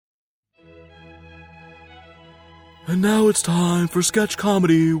And now it's time for Sketch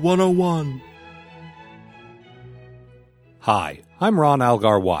Comedy 101. Hi, I'm Ron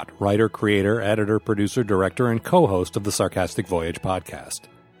Algar Watt, writer, creator, editor, producer, director, and co-host of the Sarcastic Voyage podcast.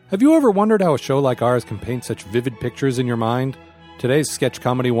 Have you ever wondered how a show like ours can paint such vivid pictures in your mind? Today's Sketch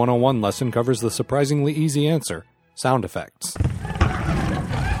Comedy 101 lesson covers the surprisingly easy answer: sound effects.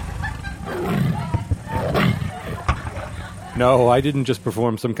 No, I didn't just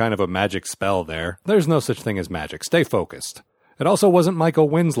perform some kind of a magic spell there. There's no such thing as magic. Stay focused. It also wasn't Michael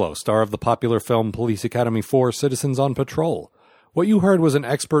Winslow, star of the popular film Police Academy 4: Citizens on Patrol. What you heard was an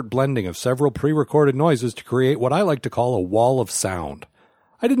expert blending of several pre-recorded noises to create what I like to call a wall of sound.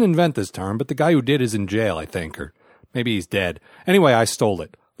 I didn't invent this term, but the guy who did is in jail, I think, or maybe he's dead. Anyway, I stole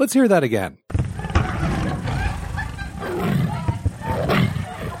it. Let's hear that again.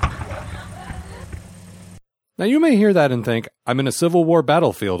 Now you may hear that and think, I'm in a Civil War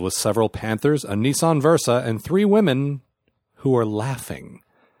battlefield with several Panthers, a Nissan Versa, and 3 women who are laughing.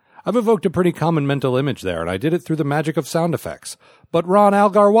 I've evoked a pretty common mental image there, and I did it through the magic of sound effects. But Ron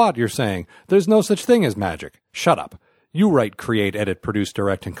Algar Watt, you're saying, there's no such thing as magic. Shut up. You write, create, edit, produce,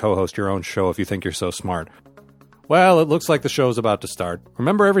 direct, and co-host your own show if you think you're so smart. Well, it looks like the show's about to start.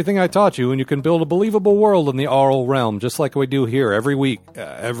 Remember everything I taught you, and you can build a believable world in the oral realm, just like we do here every week,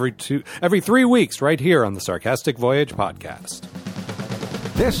 every 3 weeks, right here on the Sarcastic Voyage podcast.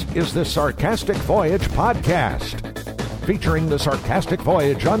 This is the Sarcastic Voyage podcast, featuring the Sarcastic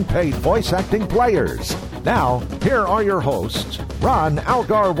Voyage unpaid voice acting players. Now, here are your hosts, Ron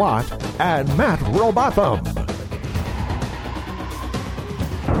Algar Watt and Matt Robotham.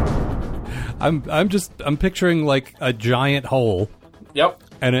 I'm picturing like a giant hole. Yep.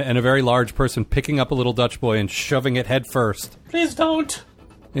 And a very large person picking up a little Dutch boy and shoving it head first. Please don't.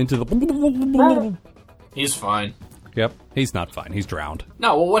 Into the... He's fine. Yep. He's not fine. He's drowned.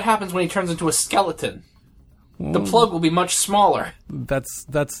 No, well, what happens when he turns into a skeleton? The plug will be much smaller. That's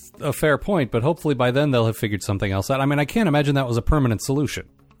a fair point, but hopefully by then they'll have figured something else out. I mean, I can't imagine that was a permanent solution.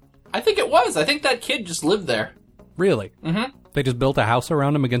 I think it was. I think that kid just lived there. Really? Mm-hmm. They just built a house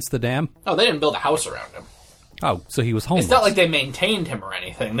around him against the dam? Oh, they didn't build a house around him. Oh, so he was homeless. It's not like they maintained him or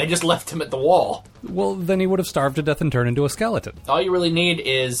anything. They just left him at the wall. Well, then he would have starved to death and turned into a skeleton. All you really need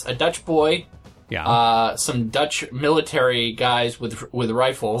is a Dutch boy, some Dutch military guys with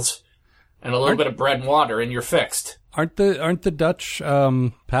rifles, and a little bit of bread and water, and you're fixed. Aren't the Dutch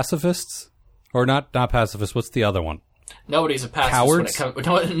pacifists? Or not pacifists, what's the other one? Nobody's a pacifist.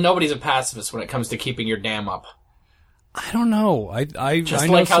 Cowards? Nobody's a pacifist when it comes to keeping your dam up. I don't know. I Just I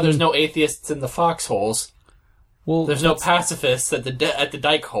like know how there's no atheists in the foxholes. Well, there's no pacifists at the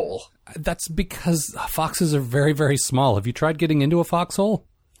dike hole. That's because foxes are very, very small. Have you tried getting into a foxhole?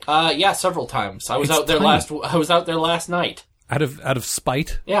 Yeah, several times. I was out there last night. Out of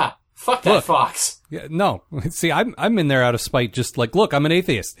spite? Yeah. Fuck that fox. Yeah, no. See, I'm in there out of spite, just like, look, I'm an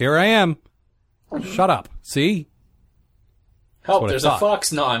atheist. Here I am. Shut up. See? Help, there's a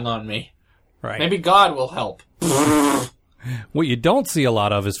fox gnawing on me. Right. Maybe God will help. What you don't see a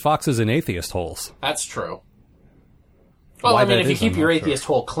lot of is foxes in atheist holes. That's true. Well, I mean, if you keep your atheist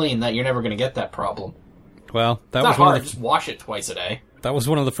hole clean, that you're never going to get that problem. Well, that was was not hard. Just wash it twice a day. That was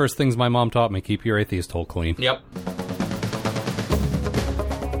one of the first things my mom taught me. Keep your atheist hole clean. Yep.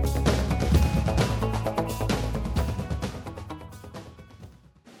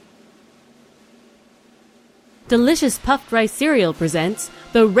 Delicious Puffed Rice Cereal presents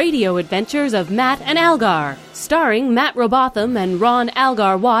The Radio Adventures of Matt and Algar, starring Matt Robotham and Ron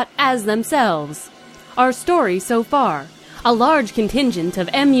Algar Watt as themselves. Our story so far: a large contingent of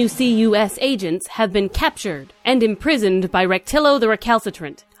MUCUS agents have been captured and imprisoned by Rectillo the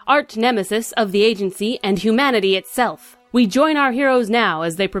Recalcitrant, arch nemesis of the agency and humanity itself. We join our heroes now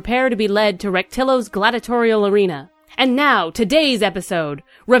as they prepare to be led to Rectillo's gladiatorial arena. And now, today's episode,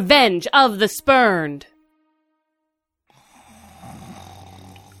 Revenge of the Spurned.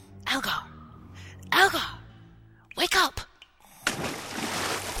 Algar! Wake up!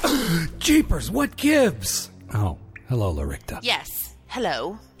 Jeepers, what gives? Oh, hello, Laricta. Yes,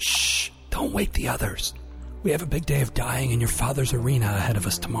 hello. Shh, don't wake the others. We have a big day of dying in your father's arena ahead of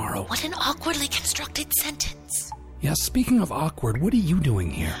us tomorrow. What an awkwardly constructed sentence. Yeah, speaking of awkward, what are you doing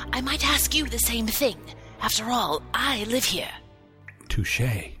here? I might ask you the same thing. After all, I live here.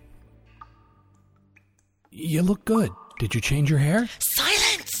 Touché. You look good. Did you change your hair?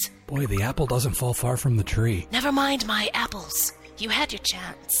 Silence! Boy, the apple doesn't fall far from the tree. Never mind my apples. You had your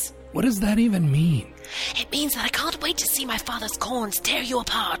chance. What does that even mean? It means that I can't wait to see my father's corns tear you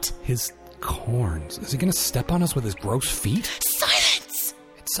apart. His corns? Is he gonna step on us with his gross feet? Silence!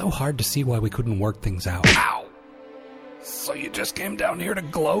 It's so hard to see why we couldn't work things out. Ow! So you just came down here to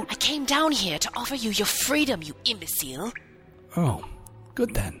gloat? I came down here to offer you your freedom, you imbecile. Oh,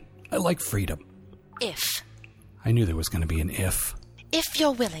 good then. I like freedom. If. I knew there was going to be an if. If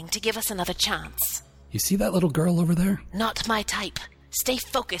you're willing to give us another chance. You see that little girl over there? Not my type. Stay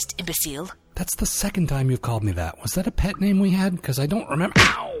focused, imbecile. That's the second time you've called me that. Was that a pet name we had? Because I don't remember.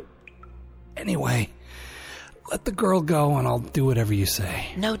 Ow! Anyway, let the girl go and I'll do whatever you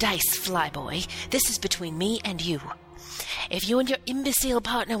say. No dice, flyboy. This is between me and you. If you and your imbecile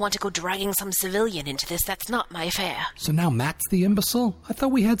partner want to go dragging some civilian into this, that's not my affair. So now Matt's the imbecile? I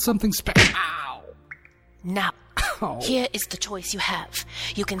thought we had something special. Ow! Now, here is the choice you have.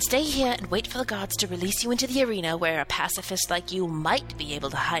 You can stay here and wait for the guards to release you into the arena where a pacifist like you might be able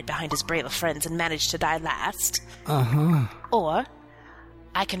to hide behind his braver friends and manage to die last. Uh-huh. Or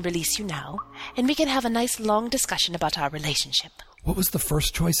I can release you now, and we can have a nice long discussion about our relationship. What was the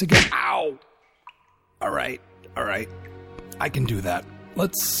first choice again? Ow! All right. I can do that.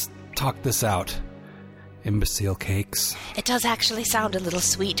 Let's talk this out. Imbecile cakes. It does actually sound a little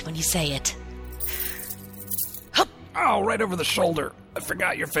sweet when you say it. Ow, right over the shoulder. I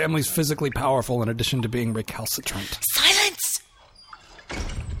forgot your family's physically powerful in addition to being recalcitrant. Silence!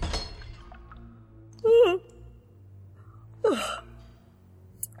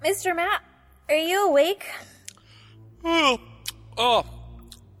 Mr. Matt, are you awake? Oh,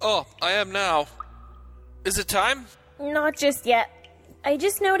 I am now. Is it time? Not just yet. I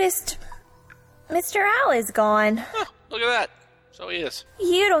just noticed Mr. Al is gone. Huh, look at that. So he is.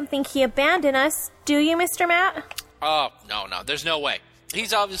 You don't think he abandoned us, do you, Mr. Matt? Oh, no, there's no way.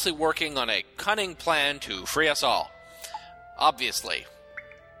 He's obviously working on a cunning plan to free us all. Obviously.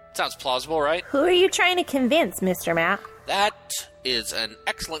 Sounds plausible, right? Who are you trying to convince, Mr. Matt? That is an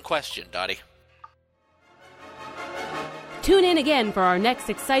excellent question, Dottie. Tune in again for our next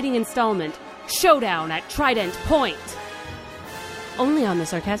exciting installment, Showdown at Trident Point. Only on the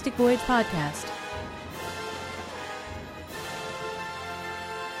Sarcastic Voyage podcast.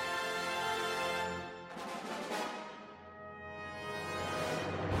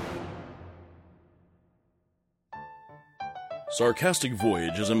 Sarcastic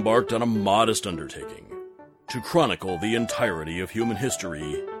Voyage has embarked on a modest undertaking to chronicle the entirety of human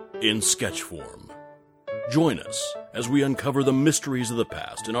history in sketch form. Join us as we uncover the mysteries of the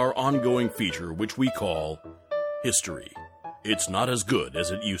past in our ongoing feature, which we call History. It's not as good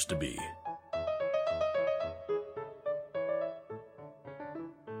as it used to be.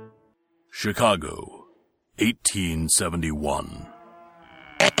 Chicago, 1871.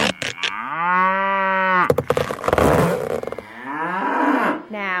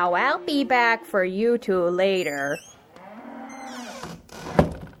 Now, I'll be back for you two later.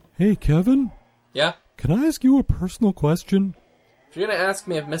 Hey, Kevin? Yeah? Can I ask you a personal question? If you're going to ask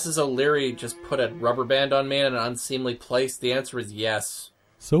me if Mrs. O'Leary just put a rubber band on me in an unseemly place, the answer is yes.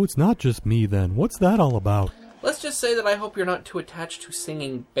 So it's not just me, then. What's that all about? Let's just say that I hope you're not too attached to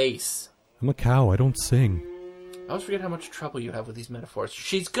singing bass. I'm a cow. I don't sing. I always forget how much trouble you have with these metaphors.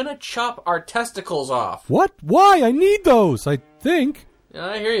 She's going to chop our testicles off. What? Why? I need those, I think. Yeah,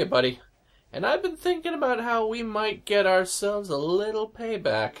 I hear you, buddy. And I've been thinking about how we might get ourselves a little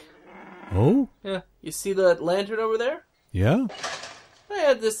payback. Oh? Yeah, you see that lantern over there? Yeah? I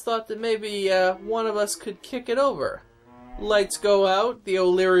had this thought that maybe one of us could kick it over. Lights go out, the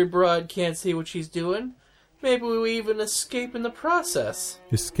O'Leary broad can't see what she's doing. Maybe we even escape in the process.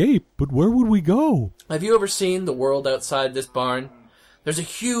 Escape? But where would we go? Have you ever seen the world outside this barn? There's a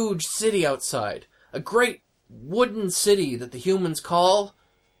huge city outside. A great wooden city that the humans call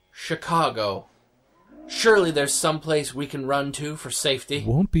Chicago. Surely there's some place we can run to for safety. It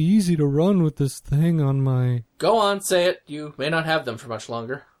won't be easy to run with this thing on my... Go on, say it. You may not have them for much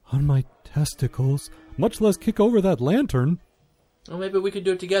longer. On my testicles. Much less kick over that lantern. Well, maybe we could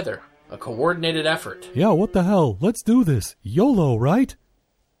do it together. A coordinated effort. Yeah, what the hell? Let's do this. YOLO, right?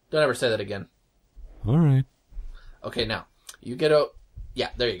 Don't ever say that again. All right. Okay, now, you get out. Yeah,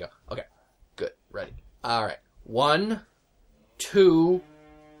 there you go. Okay, good. Ready. All right. 1, 2,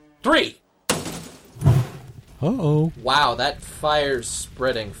 3. Uh-oh. Wow, that fire's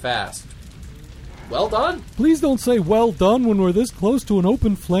spreading fast. Well done. Please don't say well done when we're this close to an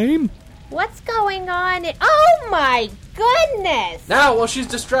open flame. What's going on? Oh my goodness! Now, while she's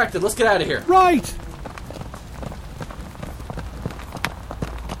distracted, let's get out of here. Right!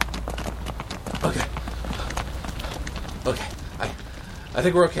 Okay. Okay. I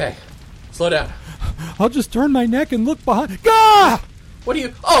think we're okay. Slow down. I'll just turn my neck and look behind. Gah! What do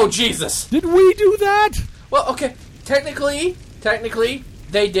you... Oh, Jesus! Did we do that? Well, okay. Technically,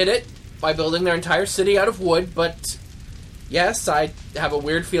 they did it by building their entire city out of wood, but... Yes, I have a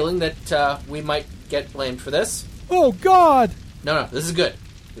weird feeling that we might get blamed for this. Oh, God! No, this is good.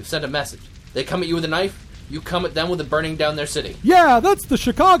 We've sent a message. They come at you with a knife, you come at them with a burning down their city. Yeah, that's the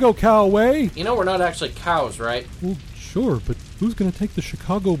Chicago cow way! You know we're not actually cows, right? Well, sure, but who's gonna take the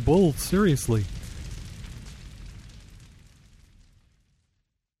Chicago Bull seriously?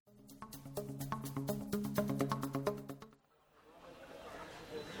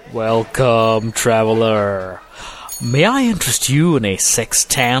 Welcome, traveler. May I interest you in a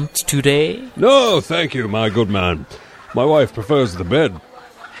sextant today? No, thank you, my good man. My wife prefers the bed.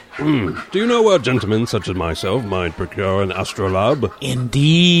 Do you know where gentlemen such as myself might procure an astrolabe?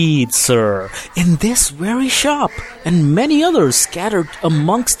 Indeed, sir. In this very shop, and many others scattered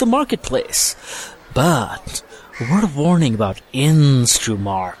amongst the marketplace. But, a word of warning about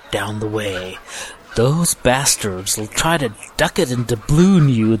Instrumark down the way. Those bastards will try to duck it and doubloon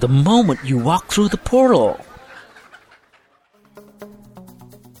you the moment you walk through the portal.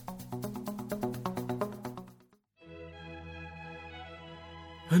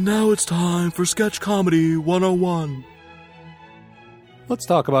 And now it's time for Sketch Comedy 101. Let's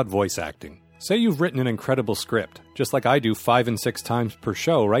talk about voice acting. Say you've written an incredible script, just like I do 5 and 6 times per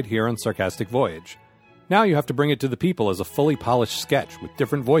show right here on Sarcastic Voyage. Now you have to bring it to the people as a fully polished sketch with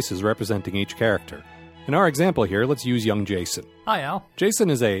different voices representing each character. In our example here, let's use young Jason. Hi, Al. Jason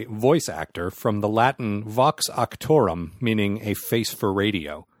is a voice actor from the Latin vox actorum, meaning a face for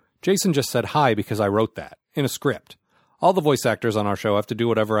radio. Jason just said hi because I wrote that, in a script. All the voice actors on our show have to do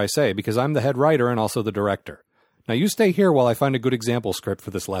whatever I say because I'm the head writer and also the director. Now you stay here while I find a good example script for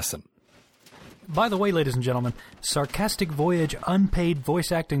this lesson. By the way, ladies and gentlemen, Sarcastic Voyage unpaid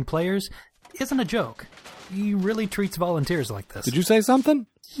voice acting players isn't a joke. He really treats volunteers like this. Did you say something?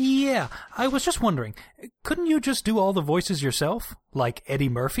 Yeah, I was just wondering, couldn't you just do all the voices yourself? Like Eddie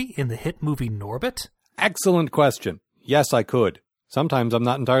Murphy in the hit movie Norbit? Excellent question. Yes, I could. Sometimes I'm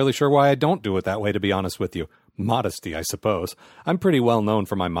not entirely sure why I don't do it that way, to be honest with you. Modesty, I suppose. I'm pretty well known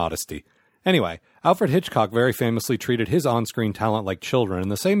for my modesty. Anyway, Alfred Hitchcock very famously treated his on-screen talent like children, and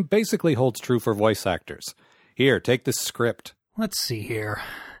the same basically holds true for voice actors. Here, take this script. Let's see here.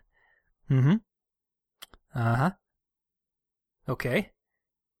 Okay.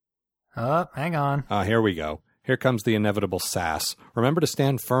 Hang on. Here we go. Here comes the inevitable sass. Remember to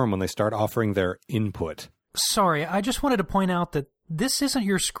stand firm when they start offering their input. Sorry, I just wanted to point out that this isn't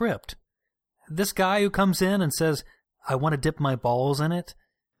your script. This guy who comes in and says, I want to dip my balls in it,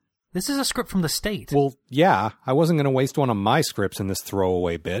 this is a script from the state. Well, yeah, I wasn't going to waste one of my scripts in this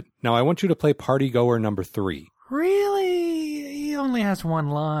throwaway bit. Now I want you to play Party Goer number 3. Really? He only has one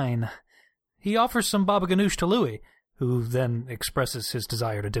line. He offers some baba ganoush to Louis, who then expresses his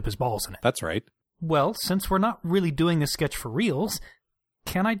desire to dip his balls in it. That's right. Well, since we're not really doing this sketch for reals,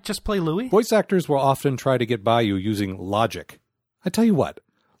 can I just play Louis? Voice actors will often try to get by you using logic. I tell you what,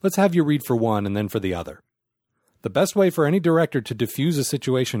 let's have you read for one and then for the other. The best way for any director to diffuse a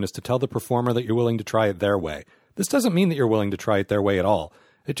situation is to tell the performer that you're willing to try it their way. This doesn't mean that you're willing to try it their way at all.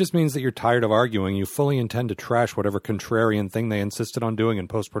 It just means that you're tired of arguing and you fully intend to trash whatever contrarian thing they insisted on doing in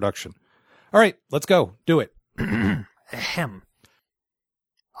post-production. All right, let's go. Do it. Ahem.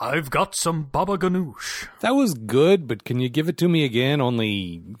 I've got some baba ganoush. That was good, but can you give it to me again,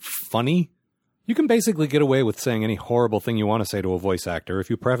 only funny? You can basically get away with saying any horrible thing you want to say to a voice actor if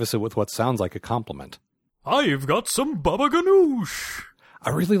you preface it with what sounds like a compliment. I've got some baba ganoush. I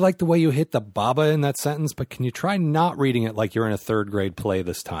really like the way you hit the baba in that sentence, but can you try not reading it like you're in a third-grade play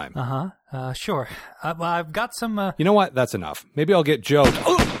this time? Sure. I've got some, You know what? That's enough. Maybe I'll get Joe...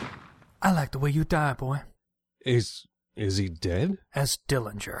 I like the way you die, boy. Is he dead? As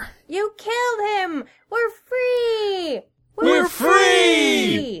Dillinger. You killed him! We're free! We're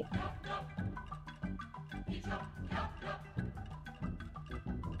free!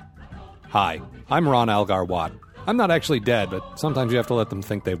 Hi, I'm Ron Algar Watt. I'm not actually dead, but sometimes you have to let them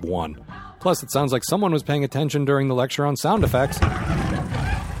think they've won. Plus, it sounds like someone was paying attention during the lecture on sound effects.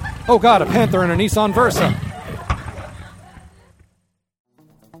 Oh god, a panther and a Nissan Versa!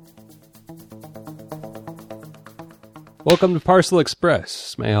 Welcome to Parcel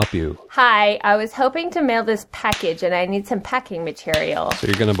Express. May I help you? Hi, I was hoping to mail this package and I need some packing material. So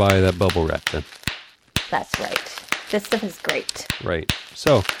you're going to buy that bubble wrap then? That's right. This stuff is great. Right.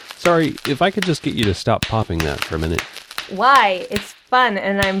 So, sorry, if I could just get you to stop popping that for a minute. Why? It's fun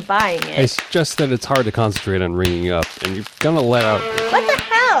and I'm buying it. It's just that it's hard to concentrate on ringing up, and you're going to let out... What the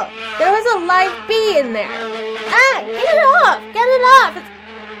hell? There was a live bee in there. Ah, get it off! Get it off!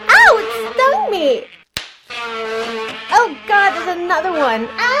 Ow, it stung me! Oh god, there's another one.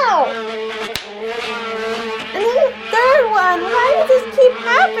 Ow! And then a third one. Why does this keep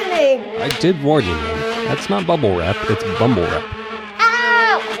happening? I did warn you, man. That's not bubble wrap, it's bumble wrap.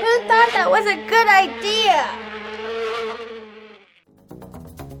 Ow! Who thought that was a good idea?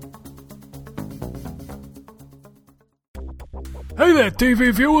 Hey there,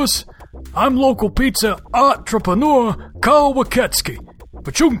 TV viewers. I'm local pizza entrepreneur Carl Waketsky,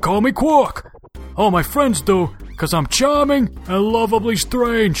 but you can call me Quark. All my friends do, because I'm charming and lovably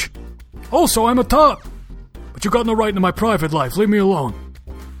strange. Also, I'm a top, but you got no right into my private life. Leave me alone.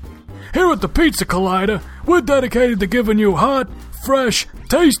 Here at the Pizza Collider, we're dedicated to giving you hot, fresh,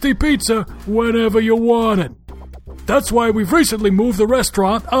 tasty pizza whenever you want it. That's why we've recently moved the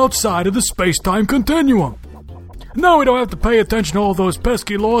restaurant outside of the space-time continuum. Now we don't have to pay attention to all those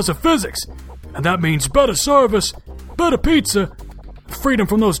pesky laws of physics. And that means better service, better pizza, freedom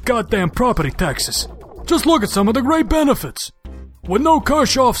from those goddamn property taxes. Just look at some of the great benefits. With no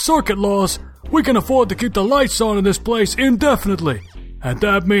Kirchhoff circuit laws, we can afford to keep the lights on in this place indefinitely. And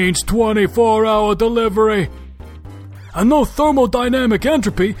that means 24-hour delivery. And no thermodynamic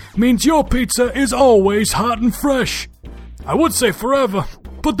entropy means your pizza is always hot and fresh. I would say forever,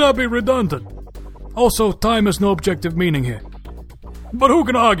 but that'd be redundant. Also, time has no objective meaning here. But who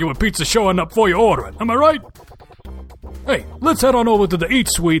can argue with pizza showing up before you order it, am I right? Hey, let's head on over to the Eat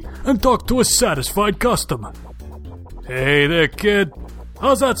Suite and talk to a satisfied customer. Hey there, kid.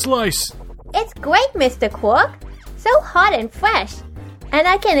 How's that slice? It's great, Mr. Quark. So hot and fresh. And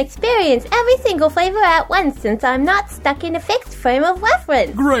I can experience every single flavor at once since I'm not stuck in a fixed frame of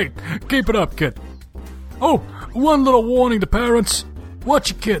reference. Great. Keep it up, kid. Oh, one little warning to parents.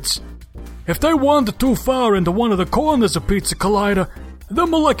 Watch your kids. If they wander too far into one of the corners of Pizza Collider, the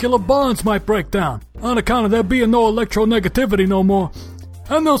molecular bonds might break down on account of there being no electronegativity no more,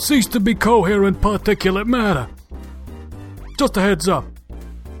 and they'll cease to be coherent particulate matter. Just a heads up.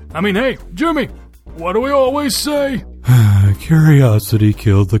 I mean, hey, Jimmy, what do we always say? Curiosity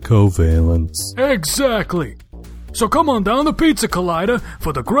killed the covalence. Exactly. So come on down to Pizza Collider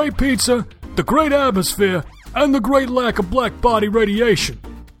for the great pizza, the great atmosphere, and the great lack of black body radiation.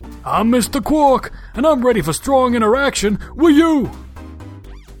 I'm Mr. Quark, and I'm ready for strong interaction with you.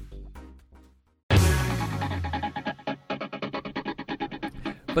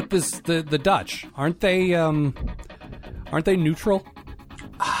 But the Dutch, aren't they neutral?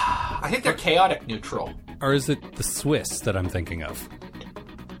 I think they're chaotic neutral. Or is it the Swiss that I'm thinking of?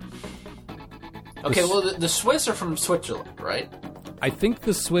 Okay, well, the Swiss are from Switzerland, right? I think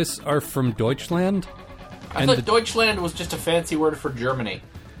the Swiss are from Deutschland. I thought Deutschland was just a fancy word for Germany.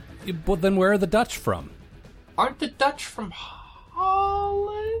 Well, then where are the Dutch from? Aren't the Dutch from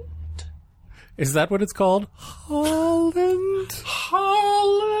Holland? Is that what it's called? Holland?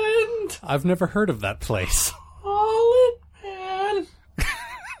 Holland? I've never heard of that place. Holland, man.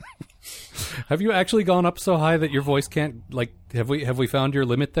 Have you actually gone up so high that your voice can't, like, have we found your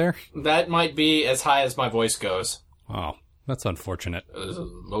limit there? That might be as high as my voice goes. Oh, that's unfortunate. As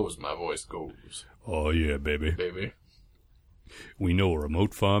low as my voice goes. Oh, yeah, baby. Baby. We know a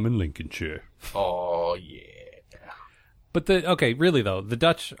remote farm in Lincolnshire. Oh, yeah. But really though, the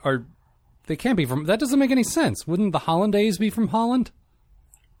Dutch they can't be from, that doesn't make any sense. Wouldn't the Hollandaise be from Holland?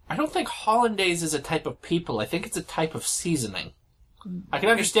 I don't think Hollandaise is a type of people. I think it's a type of seasoning. I can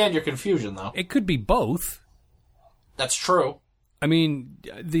understand your confusion, though. It could be both. That's true. I mean,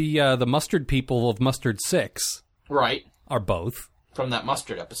 the mustard people of Mustard 6... Right. ...are both. From that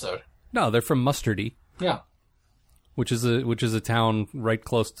mustard episode. No, they're from Mustardy. Yeah. Which is a town right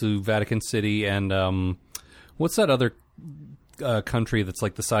close to Vatican City and, what's that other country that's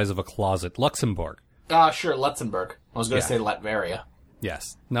like the size of a closet? Luxembourg. Sure, Luxembourg. I was going to say Latveria.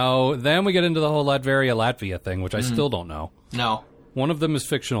 Yes. No, then we get into the whole Latvia thing, which I still don't know. No. One of them is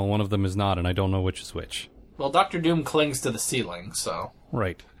fictional, one of them is not, and I don't know which is which. Well, Dr. Doom clings to the ceiling, so...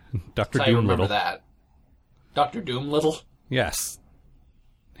 Right. Dr. Doom Doom remember Little. that. Dr. Doom Little? Yes.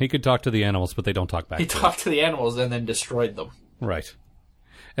 He could talk to the animals, but they don't talk back He to him. talked to the animals and then destroyed them. Right.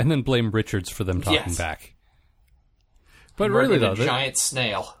 And then blame Richards for them talking back. But Murdered really, though... a giant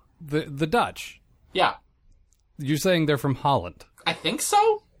snail. The Dutch. Yeah. You're saying they're from Holland. I think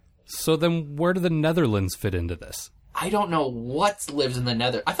so? So then where do the Netherlands fit into this? I don't know what lives in the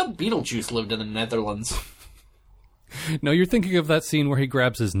Netherlands. I thought Beetlejuice lived in the Netherlands. No, you're thinking of that scene where he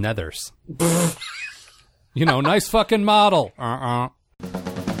grabs his nethers. You know, nice fucking model. And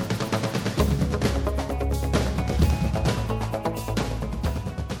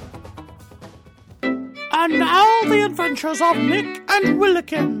now the adventures of Nick and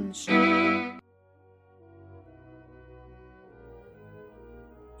Willikins.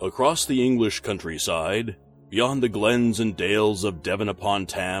 Across the English countryside, beyond the glens and dales of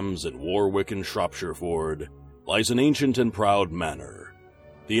Devon-upon-Thames and Warwick and Shropshire Ford, lies an ancient and proud manor,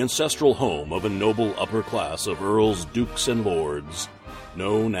 the ancestral home of a noble upper class of earls, dukes, and lords,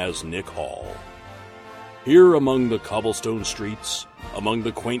 known as Nick Hall. Here among the cobblestone streets, among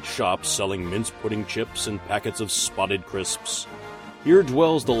the quaint shops selling mince pudding chips and packets of spotted crisps, Here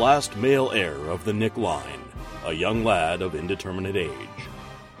dwells the last male heir of the Nick line, a young lad of indeterminate age.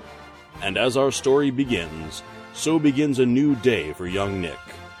 And as our story begins, so begins a new day for young Nick,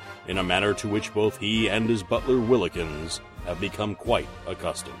 in a manner to which both he and his butler Willikins have become quite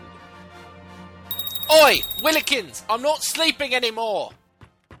accustomed. Oi, Willikins! I'm not sleeping anymore!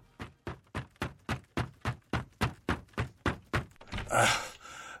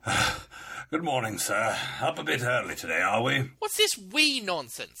 Good morning, sir. Up a bit early today, are we? What's this wee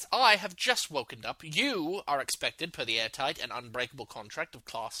nonsense? I have just woken up. You are expected, per the airtight and unbreakable contract of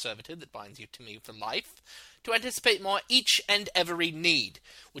class servitude that binds you to me for life, to anticipate my each and every need,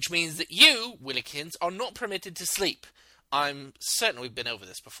 which means that you, Willikins, are not permitted to sleep. I'm certain we've been over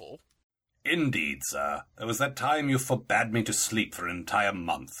this before. Indeed, sir. There was that time you forbade me to sleep for an entire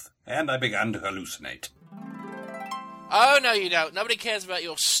month, and I began to hallucinate. Oh, no you don't. Nobody cares about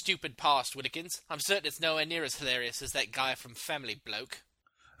your stupid past, Willikins. I'm certain it's nowhere near as hilarious as that guy from Family Bloke.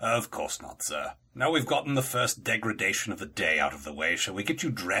 Of course not, sir. Now we've gotten the first degradation of the day out of the way, shall we get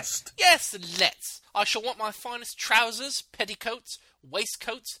you dressed? Yes, let's. I shall want my finest trousers, petticoats,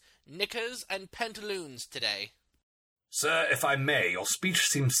 waistcoats, knickers, and pantaloons today. Sir, if I may, your speech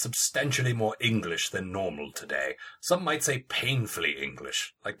seems substantially more English than normal today. Some might say painfully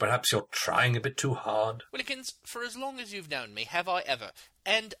English, like perhaps you're trying a bit too hard. Willikins, for as long as you've known me, have I ever,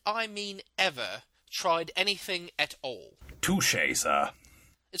 and I mean ever, tried anything at all? Touché, sir.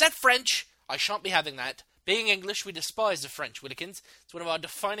 Is that French? I shan't be having that. Being English, we despise the French, Willikins. It's one of our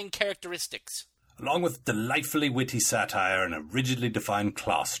defining characteristics. Along with delightfully witty satire and a rigidly defined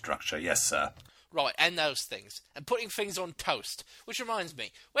class structure, yes, sir. Right, and those things. And putting things on toast. Which reminds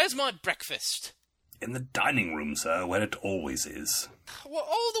me, where's my breakfast? In the dining room, sir, where it always is. Well,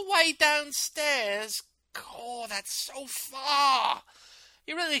 all the way downstairs? God, that's so far.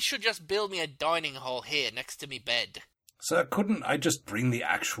 You really should just build me a dining hall here next to me bed. Sir, couldn't I just bring the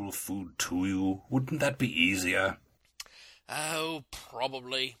actual food to you? Wouldn't that be easier? Oh,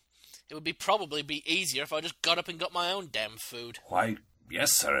 probably. It would probably be easier if I just got up and got my own damn food. Why,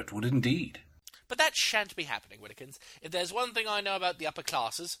 yes, sir, it would indeed. But that shan't be happening, Willikins. If there's one thing I know about the upper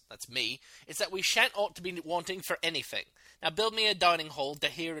classes, that's me, it's that we shan't ought to be wanting for anything. Now build me a dining hall to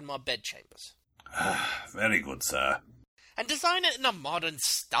here in my bedchambers. Very good, sir. And design it in a modern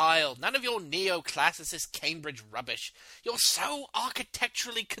style. None of your neoclassicist Cambridge rubbish. You're so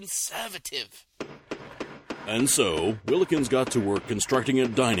architecturally conservative. And so, Willikins got to work constructing a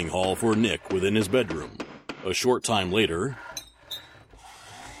dining hall for Nick within his bedroom. A short time later...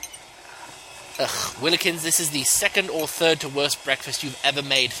 Ugh, Willikins, this is the second or third to worst breakfast you've ever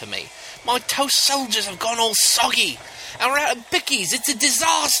made for me. My toast soldiers have gone all soggy, and we're out of bickies. It's a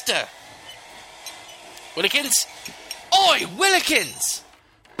disaster. Willikins? Oi, Willikins!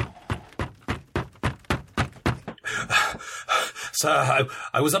 Sir,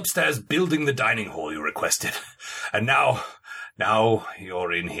 I was upstairs building the dining hall you requested, and now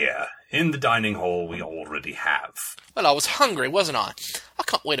you're in here, in the dining hall we already have. Well, I was hungry, wasn't I? I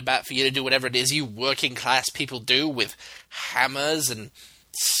can't wait about for you to do whatever it is you working-class people do with hammers and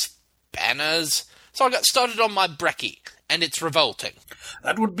spanners. So I got started on my brekkie, and it's revolting.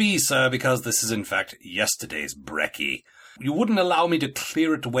 That would be, sir, because this is in fact yesterday's brekkie. You wouldn't allow me to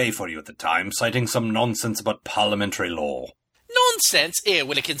clear it away for you at the time, citing some nonsense about parliamentary law. Nonsense? Here,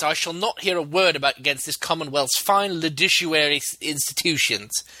 Willikins, I shall not hear a word against this Commonwealth's fine judiciary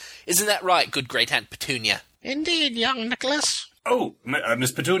institutions. Isn't that right, good great-aunt Petunia? Indeed, young Nicholas. Oh,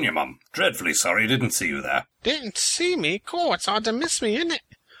 Miss Petunia, Mum. Dreadfully sorry, didn't see you there. Didn't see me? Cool, it's hard to miss me, isn't it?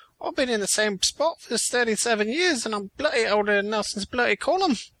 I've been in the same spot for 37 years, and I'm bloody older than Nelson's bloody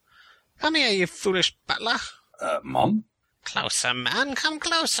column. Come here, you foolish butler. Mum? Closer, man, come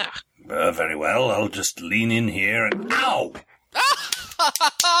closer. Very well, I'll just lean in here and... Ow!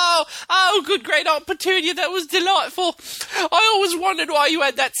 Oh, good great Aunt Petunia, that was delightful. I always wondered why you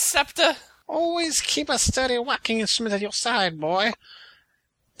had that sceptre. Always keep a sturdy whacking instrument at your side, boy.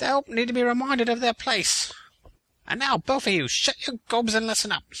 The help need to be reminded of their place. And now, both of you, shut your gobs and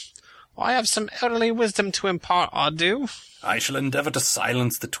listen up. I have some elderly wisdom to impart, I do. I shall endeavour to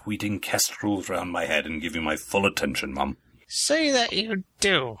silence the tweeting kestrels round my head and give you my full attention, Mum. Say that you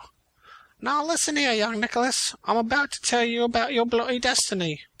do. Now listen here, young Nicholas. I'm about to tell you about your bloody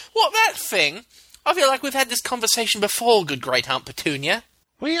destiny. What, that thing? I feel like we've had this conversation before, good great Aunt Petunia.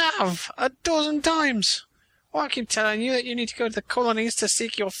 We have, 12 times. I keep telling you that you need to go to the colonies to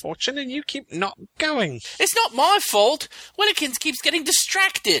seek your fortune, and you keep not going. It's not my fault. Willikins keeps getting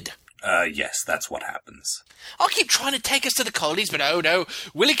distracted. Yes, that's what happens. I keep trying to take us to the colonies, but oh no,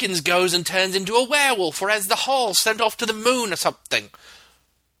 Willikins goes and turns into a werewolf or has the Hall sent off to the moon or something.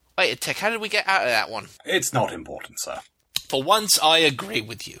 Wait a tick, how did we get out of that one? It's not important, sir. For once, I agree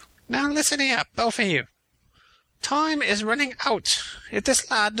with you. Now listen here, both of you. Time is running out. If this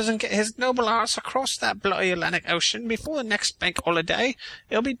lad doesn't get his noble arts across that bloody Atlantic Ocean before the next bank holiday,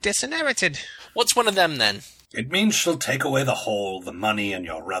 he'll be disinherited. What's one of them, then? It means she'll take away the hall, the money, and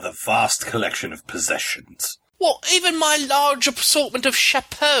your rather vast collection of possessions. What, even my large assortment of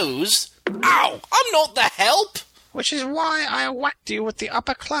chapeaux? Ow! I'm not the help! Which is why I whacked you with the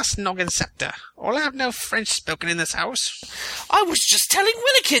upper-class noggin scepter. I'll have no French spoken in this house. I was just telling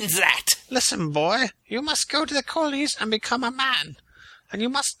Willikins that! Listen, boy, you must go to the colonies and become a man. And you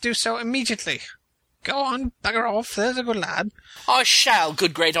must do so immediately. Go on, bugger off, there's a good lad. I shall,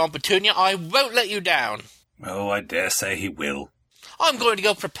 good great Aunt Petunia. I won't let you down. Oh, I dare say he will. I'm going to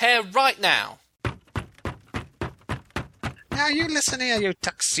go prepare right now. Now you listen here, you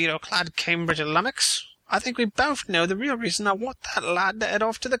tuxedo-clad Cambridge lummox. I think we both know the real reason I want that lad to head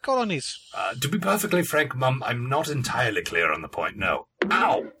off to the colonies. To be perfectly frank, Mum, I'm not entirely clear on the point, no.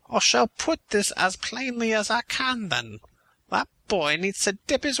 Ow! I shall put this as plainly as I can, then. That boy needs to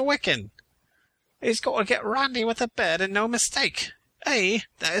dip his wick in. He's got to get randy with the bed and no mistake.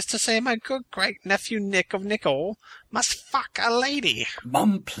 That is to say, my good great-nephew Nick of Nicol must fuck a lady.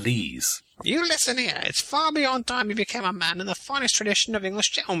 Mum, please. You listen here. It's far beyond time he became a man in the finest tradition of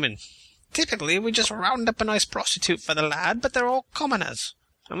English gentlemen. Typically, we just round up a nice prostitute for the lad, but they're all commoners,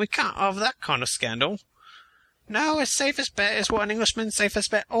 and we can't have that kind of scandal. No, his safest bet is what an Englishman's safest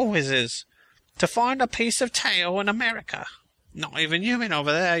bet always is, to find a piece of tail in America. Not even human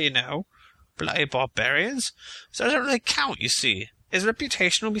over there, you know. Bloody barbarians. So it doesn't really count, you see. His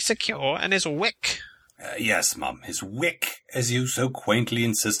reputation will be secure, and his wick... Yes, Mum, his wick, as you so quaintly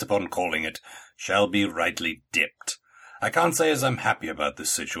insist upon calling it, shall be rightly dipped. I can't say as I'm happy about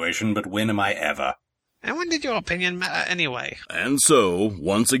this situation, but when am I ever? And when did your opinion matter anyway? And so,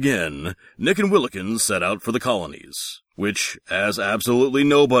 once again, Nick and Willikins set out for the colonies, which, as absolutely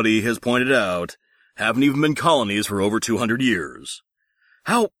nobody has pointed out, haven't even been colonies for over 200 years.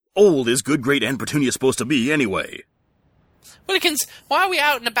 How old is good great Aunt Petunia supposed to be, anyway? Willikins, why are we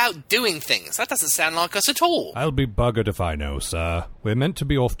out and about doing things? That doesn't sound like us at all. I'll be buggered if I know, sir. We're meant to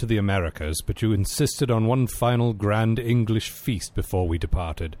be off to the Americas, but you insisted on one final grand English feast before we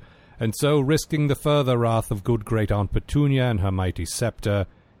departed. And so, risking the further wrath of good great Aunt Petunia and her mighty scepter,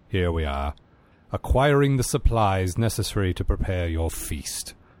 here we are, acquiring the supplies necessary to prepare your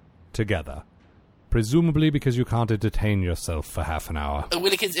feast. Together. Presumably because you can't entertain yourself for half an hour.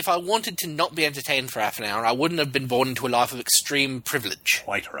 Willikins, if I wanted to not be entertained for half an hour, I wouldn't have been born into a life of extreme privilege.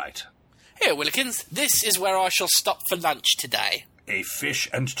 Quite right. Here, Willikins, this is where I shall stop for lunch today. A fish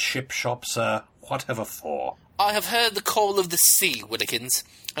and chip shop, sir? Whatever for? I have heard the call of the sea, Willikins,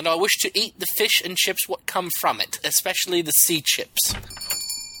 and I wish to eat the fish and chips what come from it, especially the sea chips.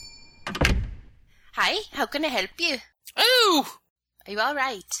 Hi, how can I help you? Oh! Are you all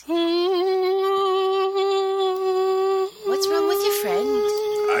right? What's wrong with your friend?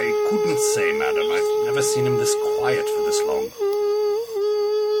 I couldn't say, madam. I've never seen him this quiet for this long.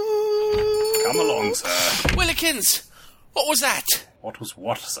 Come along, sir. Willikins! What was that? What was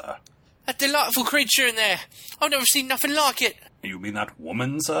what, sir? That delightful creature in there. I've never seen nothing like it. You mean that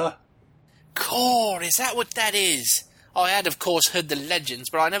woman, sir? Core, is that what that is? I had, of course, heard the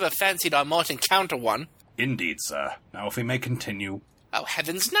legends, but I never fancied I might encounter one. Indeed, sir. Now, if we may continue... Oh,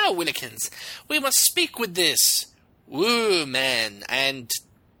 heavens no, Willikins. We must speak with this woman and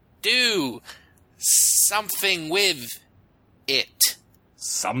do something with it.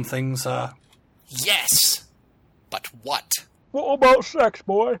 Something, sir? Yes. But what? What about sex,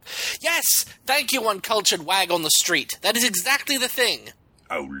 boy? Yes! Thank you, uncultured wag on the street. That is exactly the thing.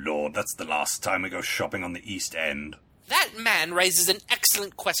 Oh, Lord, that's the last time we go shopping on the East End. That man raises an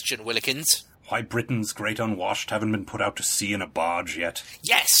excellent question, Willikins. Why Britain's great unwashed haven't been put out to sea in a barge yet?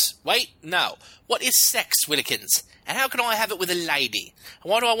 Yes! Wait, no. What is sex, Willikins? And how can I have it with a lady? And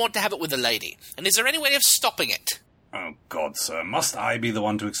why do I want to have it with a lady? And is there any way of stopping it? Oh, God, sir. Must I be the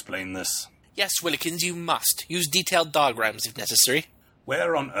one to explain this? Yes, Willikins, you must. Use detailed diagrams if necessary.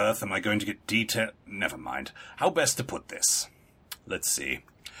 Where on earth am I going to get detail... Never mind. How best to put this? Let's see.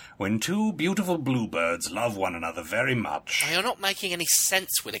 When two beautiful bluebirds love one another very much... You're not making any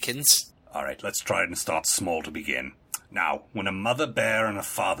sense, Willikins. All right, let's try and start small to begin. Now, when a mother bear and a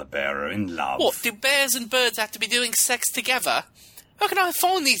father bear are in love... What, do bears and birds have to be doing sex together? How can I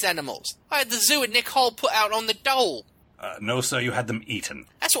find these animals? I had the zoo at Nick Hall put out on the dole. No, sir, you had them eaten.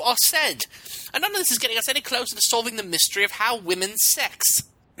 That's what I said. And none of this is getting us any closer to solving the mystery of how women sex.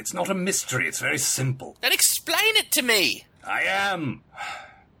 It's not a mystery, it's very simple. Then explain it to me. I am.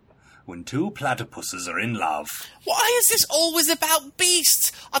 When two platypuses are in love... Why is this always about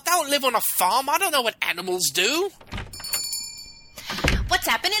beasts? I don't live on a farm. I don't know what animals do. What's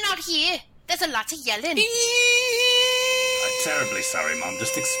happening out here? There's a lot of yelling. I'm terribly sorry, Mom.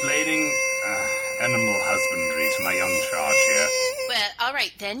 Just explaining animal husbandry to my young charge here. Well, all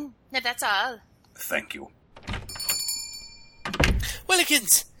right then. No, that's all. Thank you.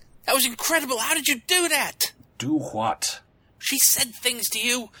 Willikins, that was incredible. How did you do that? Do what? She said things to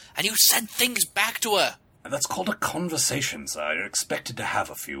you, and you said things back to her. That's called a conversation, sir. You're expected to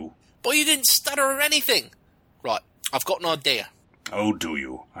have a few. But you didn't stutter or anything. Right, I've got an idea. Oh, do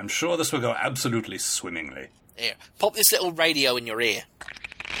you? I'm sure this will go absolutely swimmingly. Here, pop this little radio in your ear.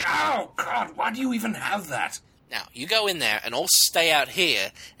 Oh, God, why do you even have that? Now, you go in there, and I'll stay out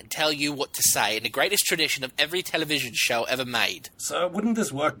here and tell you what to say in the greatest tradition of every television show ever made. Sir, wouldn't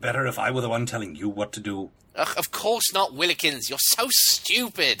this work better if I were the one telling you what to do? Ugh, of course not, Willikins. You're so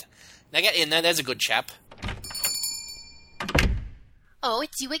stupid. Now get in there, there's a good chap. Oh,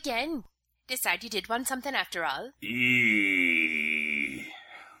 it's you again. Decide you did want something after all?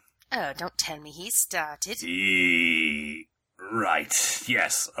 Oh, don't tell me he started. Right,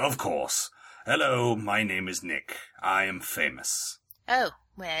 yes, of course. Hello, my name is Nick. I am famous. Oh,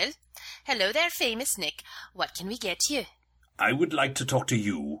 well, hello there, famous Nick. What can we get you? I would like to talk to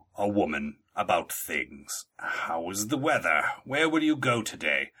you, a woman, about things. How is the weather? Where will you go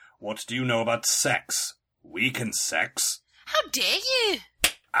today? What do you know about sex? We can sex. How dare you?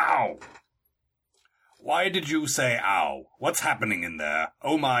 Ow! Why did you say ow? What's happening in there?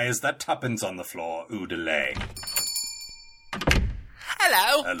 Oh my, is that tuppence on the floor? Oodalay.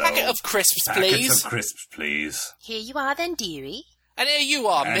 Hello. Packet of crisps, please. Packets of crisps, please. Here you are then, dearie. And here you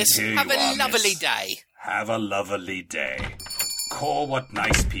are, And miss. here Have you a are, lovely miss. day. Have a lovely day. Call what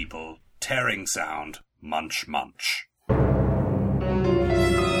nice people. Tearing sound. Munch, munch.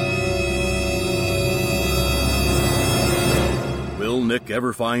 Will Nick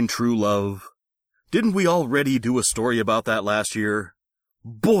ever find true love? Didn't we already do a story about that last year?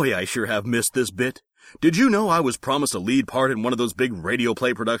 Boy, I sure have missed this bit. Did you know I was promised a lead part in one of those big radio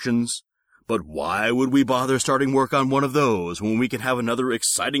play productions? But why would we bother starting work on one of those when we can have another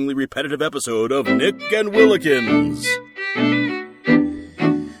excitingly repetitive episode of Nick and Willikins?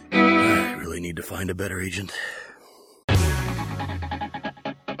 I really need to find a better agent.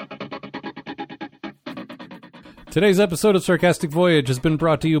 Today's episode of Sarcastic Voyage has been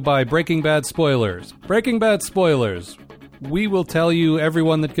brought to you by Breaking Bad Spoilers. Breaking Bad Spoilers. We will tell you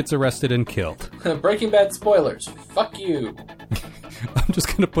everyone that gets arrested and killed. Breaking Bad spoilers. Fuck you. I'm just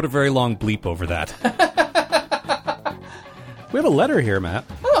going to put a very long bleep over that. We have a letter here, Matt.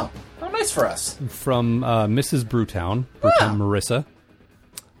 Oh, how nice for us. From Mrs. Brewtown, Marissa.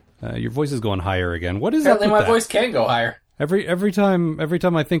 Your voice is going higher again. What is Apparently up with my that? voice can go higher. Every time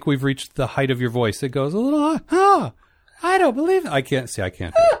I think we've reached the height of your voice, it goes a little high. Oh, I don't believe it. I can't do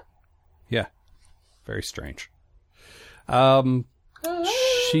it. Yeah. Very strange.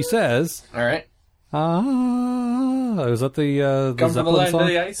 She says... All right. Is that the Come from the Zeppelin land song? of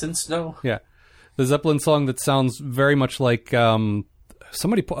the ice and snow. Yeah. The Zeppelin song that sounds very much like...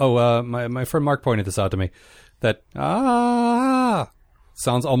 somebody... my friend Mark pointed this out to me. That...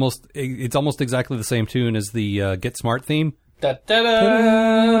 sounds almost... It's almost exactly the same tune as the Get Smart theme. Da-da-da-da-da.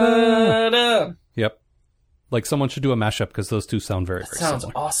 Yep. Like someone should do a mashup because those two sound very, very Sounds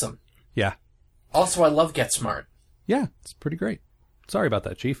similar. awesome. Yeah. Also, I love Get Smart. Yeah, it's pretty great. Sorry about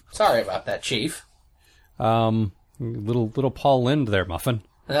that, Chief. Sorry about that, Chief. Little Paul Lind there, Muffin.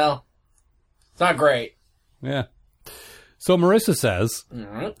 Well, it's not great. Yeah. So Marissa says,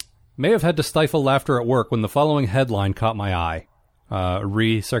 may have had to stifle laughter at work when the following headline caught my eye.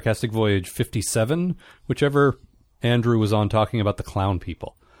 Sarcastic Voyage 57, whichever Andrew was on talking about the clown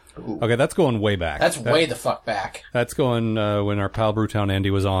people. Ooh. Okay, that's going way back. That's way the fuck back. That's going when our pal Brewtown Andy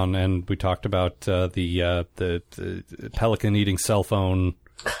was on, and we talked about the pelican eating cell phone.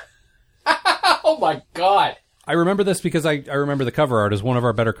 Oh my god! I remember this because I remember the cover art as one of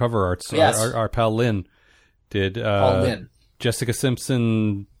our better cover arts. Yes. Our pal Lynn did Paul Lynn. Jessica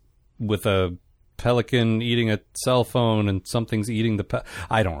Simpson with a pelican eating a cell phone and something's eating the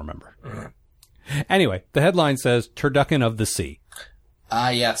I don't remember. Anyway, the headline says Turducken of the Sea. Ah,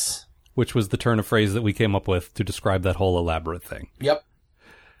 yes. Which was the turn of phrase that we came up with to describe that whole elaborate thing. Yep.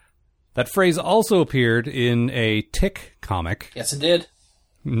 That phrase also appeared in a Tick comic. Yes, it did.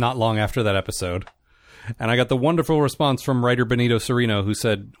 Not long after that episode. And I got the wonderful response from writer Benito Sereno, who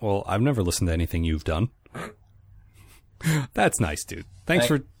said, well, I've never listened to anything you've done. That's nice, dude. Thanks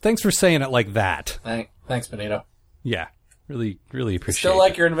for saying it like that. Thanks, Benito. Yeah. Really, really appreciate Still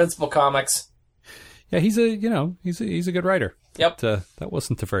like your Invincible comics. Yeah, he's a good writer. Yep. But, that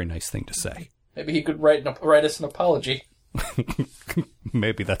wasn't a very nice thing to say. Maybe he could write us an apology.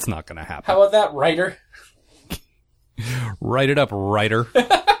 Maybe that's not going to happen. How about that, writer? Write it up, writer.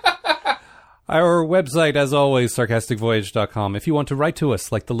 Our website, as always, sarcasticvoyage.com. If you want to write to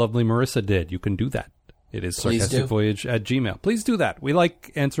us like the lovely Marissa did, you can do that. It is sarcasticvoyage@gmail.com. Please do that. We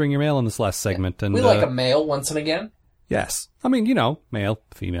like answering your mail in this last segment. And we like a mail once and again. Yes. I mean, male,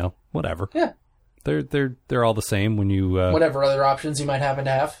 female, whatever. Yeah. They're all the same when you... whatever other options you might happen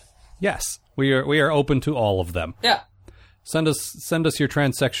to have. Yes. We are open to all of them. Yeah. Send us your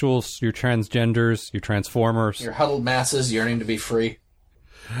transsexuals, your transgenders, your transformers. Your huddled masses yearning to be free.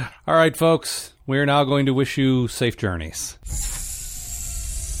 All right, folks. We are now going to wish you safe journeys.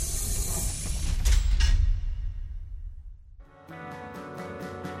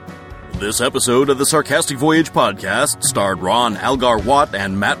 This episode of the Sarcastic Voyage podcast starred Ron Algar Watt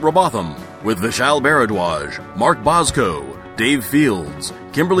and Matt Robotham, with Vishal Bharadwaj, Mark Bosco, Dave Fields,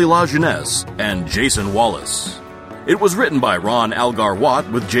 Kimberly LaJeunesse, and Jason Wallace. It was written by Ron Algar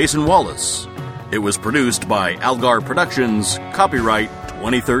Watt with Jason Wallace. It was produced by Algar Productions, copyright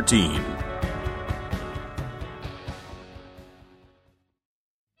 2013.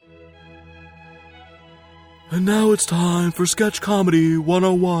 And now it's time for Sketch Comedy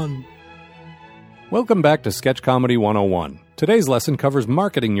 101. Welcome back to Sketch Comedy 101. Today's lesson covers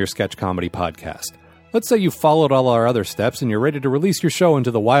marketing your sketch comedy podcast. Let's say you've followed all our other steps and you're ready to release your show into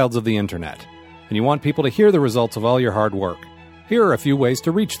the wilds of the internet. And you want people to hear the results of all your hard work. Here are a few ways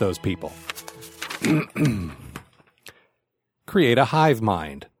to reach those people. Create a hive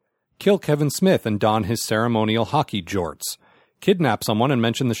mind. Kill Kevin Smith and don his ceremonial hockey jorts. Kidnap someone and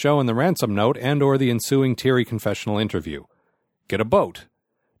mention the show in the ransom note and or the ensuing teary confessional interview. Get a boat.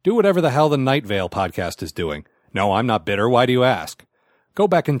 Do whatever the hell the Night Vale podcast is doing. No, I'm not bitter. Why do you ask? Go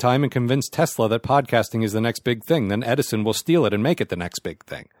back in time and convince Tesla that podcasting is the next big thing. Then Edison will steal it and make it the next big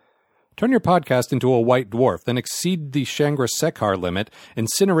thing. Turn your podcast into a white dwarf, then exceed the Shangri-Sekhar limit,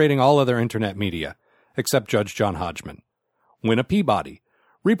 incinerating all other internet media, except Judge John Hodgman. Win a Peabody.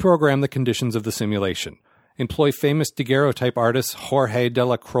 Reprogram the conditions of the simulation. Employ famous daguerreotype artist Jorge de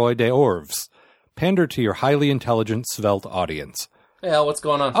la Croix de Orves. Pander to your highly intelligent, svelte audience. Hey, Al, what's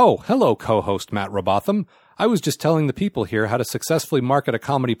going on? Oh, hello, co-host Matt Robotham. I was just telling the people here how to successfully market a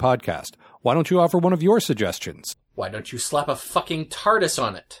comedy podcast. Why don't you offer one of your suggestions? Why don't you slap a fucking TARDIS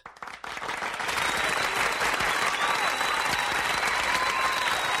on it?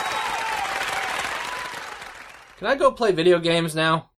 Can I go play video games now?